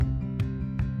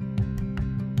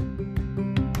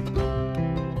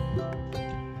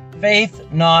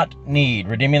Faith, Not Need,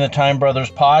 Redeeming the Time Brothers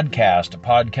podcast, a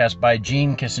podcast by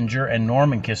Gene Kissinger and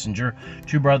Norman Kissinger,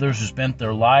 two brothers who spent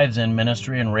their lives in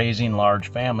ministry and raising large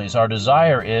families. Our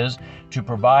desire is to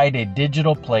provide a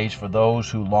digital place for those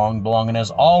who long belong, and as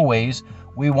always,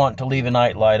 we want to leave a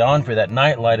nightlight on for you. That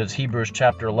nightlight is Hebrews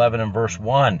chapter 11 and verse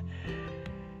 1.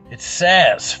 It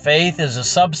says, faith is the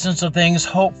substance of things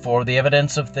hoped for, the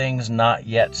evidence of things not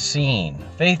yet seen.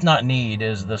 Faith, not need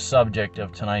is the subject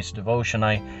of tonight's devotion.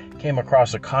 I came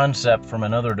across a concept from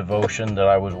another devotion that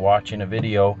I was watching a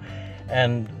video,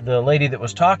 and the lady that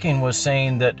was talking was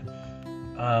saying that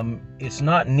it's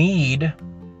not need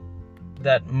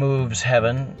that moves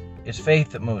heaven, it's faith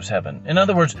that moves heaven. In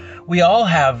other words, we all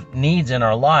have needs in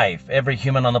our life. Every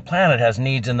human on the planet has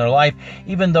needs in their life.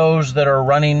 Even those that are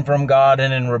running from God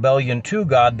and in rebellion to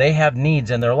God, they have needs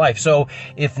in their life. So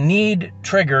if need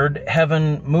triggered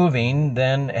heaven moving,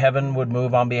 then heaven would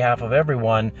move on behalf of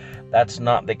everyone. That's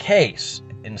not the case.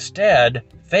 Instead,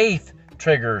 faith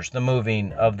triggers the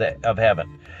moving of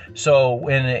heaven. So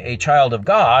when a child of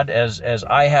God, as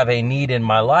I have a need in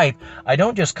my life, I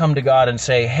don't just come to God and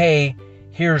say, hey,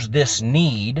 here's this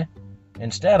need.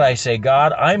 Instead, I say,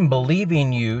 God, I'm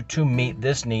believing you to meet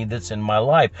this need that's in my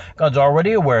life. God's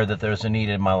already aware that there's a need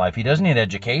in my life. He doesn't need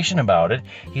education about it.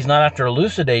 He's not after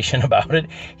elucidation about it.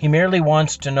 He merely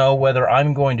wants to know whether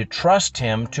I'm going to trust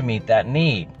him to meet that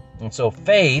need. And so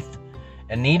faith,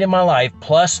 a need in my life,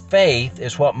 plus faith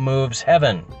is what moves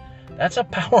heaven. That's a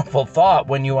powerful thought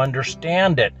when you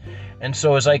understand it. And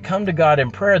so as I come to God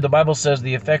in prayer, the Bible says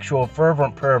the effectual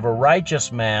fervent prayer of a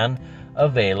righteous man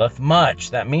availeth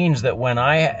much. That means that when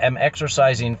I am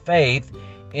exercising faith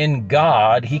in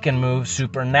God, he can move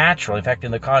supernaturally. In fact,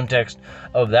 in the context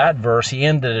of that verse, he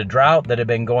ended a drought that had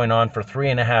been going on for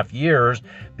 3.5 years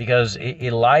because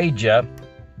Elijah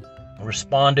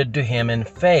responded to him in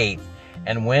faith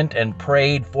and went and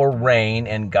prayed for rain,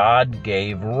 and God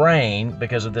gave rain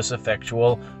because of this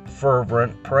effectual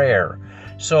fervent prayer.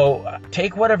 So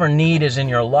take whatever need is in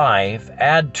your life,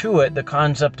 add to it the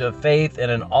concept of faith in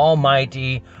an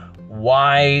almighty,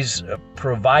 wise,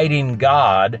 providing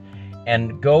God,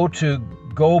 and go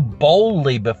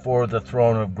boldly before the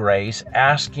throne of grace,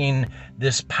 asking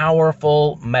this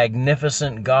powerful,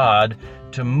 magnificent God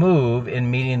to move in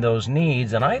meeting those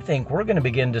needs. And I think we're going to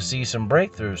begin to see some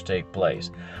breakthroughs take place.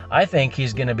 I think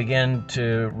he's going to begin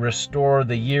to restore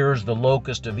the years the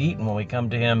locusts have eaten when we come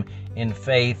to him in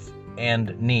faith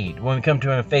and need. When we come to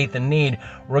him in faith and need,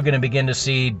 we're going to begin to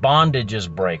see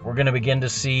bondages break. We're going to begin to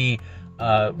see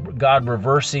God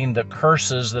reversing the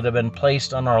curses that have been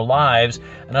placed on our lives,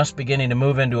 and us beginning to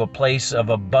move into a place of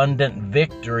abundant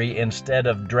victory instead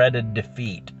of dreaded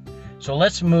defeat. So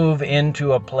let's move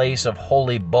into a place of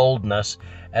holy boldness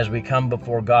as we come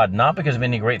before God, not because of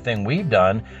any great thing we've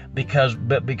done,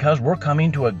 but because we're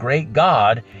coming to a great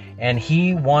God, and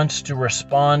he wants to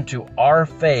respond to our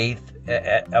faith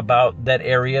about that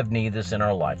area of need that's in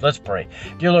our life. Let's pray.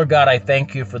 Dear Lord God, I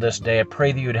thank you for this day. I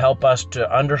pray that you would help us to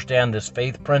understand this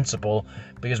faith principle,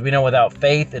 because we know without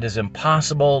faith it is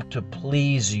impossible to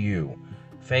please you.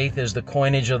 Faith is the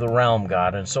coinage of the realm,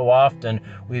 God, and so often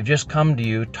we've just come to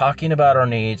you talking about our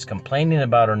needs, complaining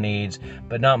about our needs,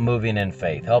 but not moving in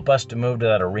faith. Help us to move to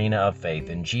that arena of faith.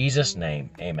 In Jesus' name,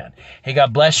 amen. Hey,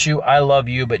 God bless you. I love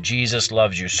you, but Jesus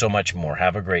loves you so much more.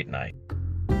 Have a great night.